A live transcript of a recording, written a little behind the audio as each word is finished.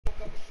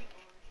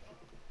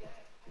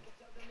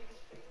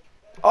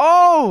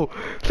Oh!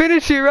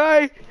 Finish it,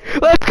 right?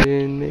 Let's go!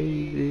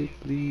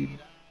 Lead.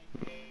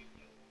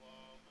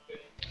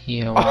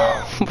 Yeah.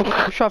 Oh,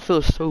 this shot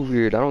feels so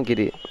weird. I don't get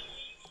it.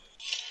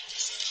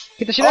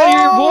 Get the shit out of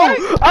here, boy!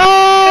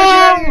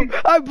 Oh!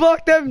 I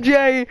blocked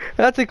MJ.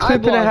 That's a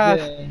clip and a half.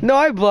 Him. No,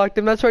 I blocked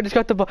him. That's why I just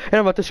got the ball, and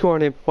I'm about to score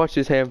on him. Watch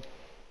this, Ham.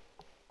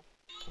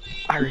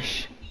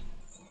 Irish.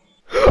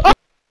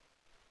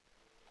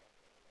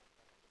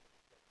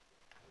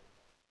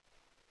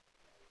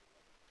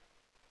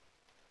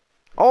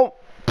 Oh!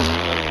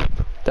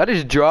 Did I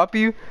just drop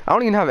you? I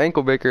don't even have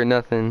ankle breaker or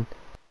nothing.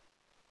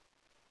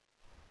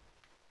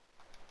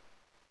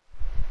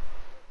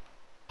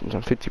 It's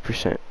on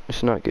 50%.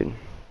 It's not good.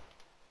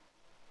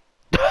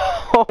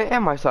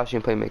 And my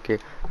slashing playmaker.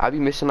 I be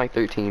missing like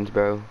 13s,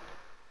 bro.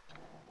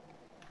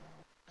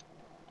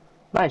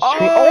 Nice.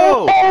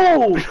 Oh!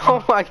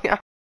 Oh my god.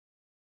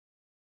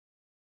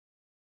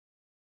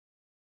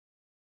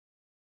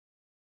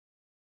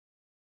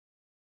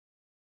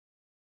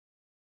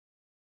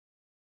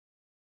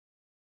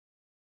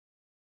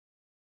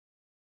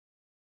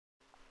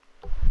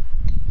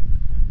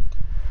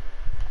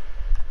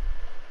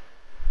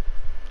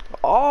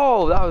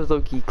 Oh, that was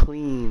low-key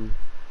clean.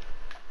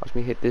 Watch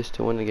me hit this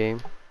to win the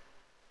game.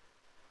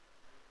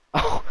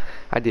 Oh,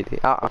 I did it.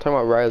 I'm talking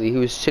about Riley. He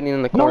was sitting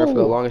in the corner for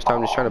the longest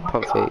time just trying to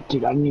pump fake.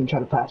 Dude, I didn't even try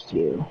to pass to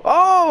you.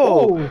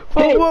 Oh!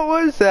 What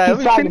was that?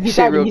 Let me finish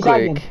it real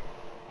quick.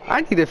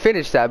 I need to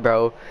finish that,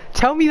 bro.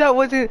 Tell me that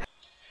wasn't...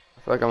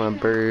 I feel like I'm a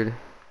bird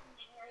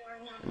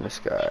in the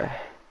sky.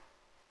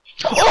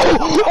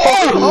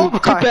 Oh my!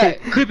 Clip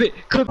it! Clip it!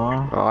 Clip it!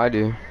 Oh, I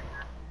do.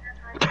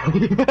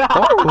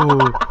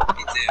 Oh!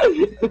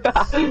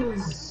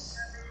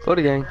 Slow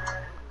the gang.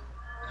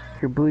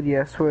 Your booty,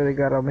 I swear to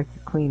God, I'll make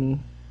you cleanie.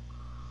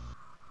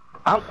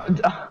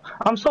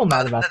 I'm so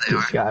mad about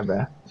this guy,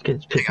 bro. This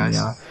kid's pissing me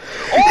off.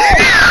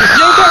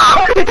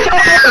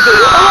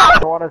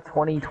 What a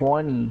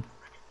 2020.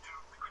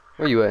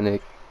 Where you at,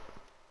 Nick?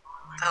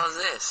 What the hell is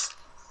this?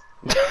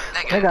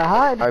 Nigga,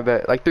 hide. I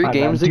bet. Like 3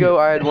 games ago,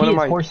 I had one of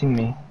my... He is forcing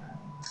me.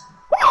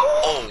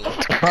 Oh!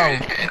 Bro.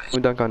 We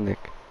dunk on Nick.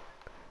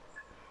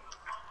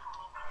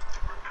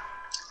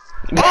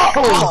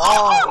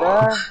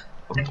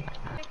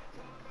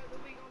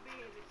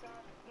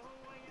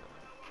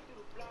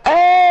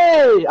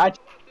 Hey!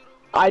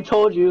 I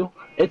told you.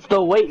 It's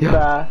the weight,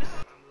 bruh.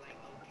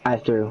 I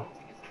threw.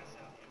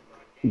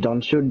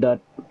 Don't shoot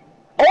that.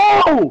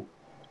 Oh!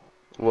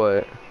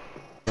 What?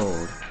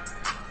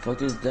 Fuck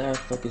his dad,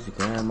 fuck his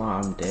grandma,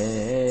 I'm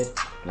dead.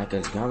 Like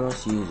his grandma,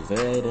 she was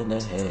red in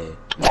the head.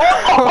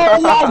 Oh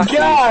my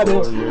god!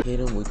 Hit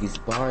him with these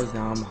bars,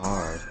 now I'm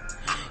hard.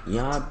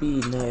 Y'all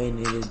be nothing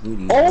in this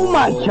booty. Oh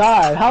my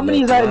god! How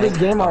many is that in this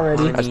game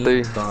already? That's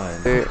 3.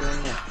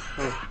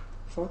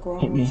 Fuck wrong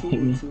Hit me, with hit you,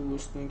 me. what you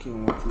was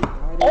thinking, what you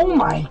Oh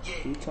my!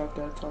 You talk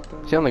that.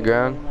 Is he on the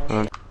ground?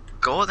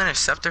 Gold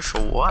interceptor for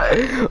what?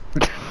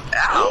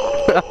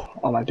 Ow!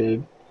 Oh my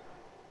dude.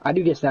 I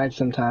do get sniped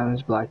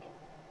sometimes, but like...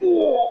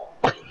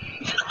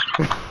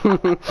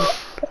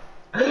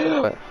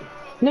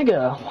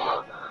 Nigga!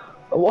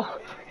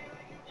 What?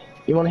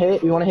 You wanna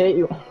hit? You wanna hit?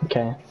 You...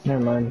 Okay,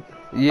 never mind.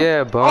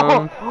 Yeah,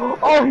 bum.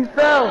 Oh, he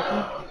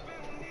fell!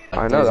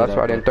 I know, that's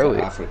why I didn't throw it.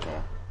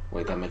 Africa.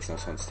 Wait, that makes no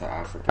sense to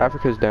Africa.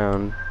 Africa's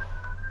down.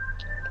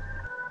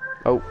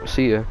 Oh,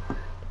 see ya.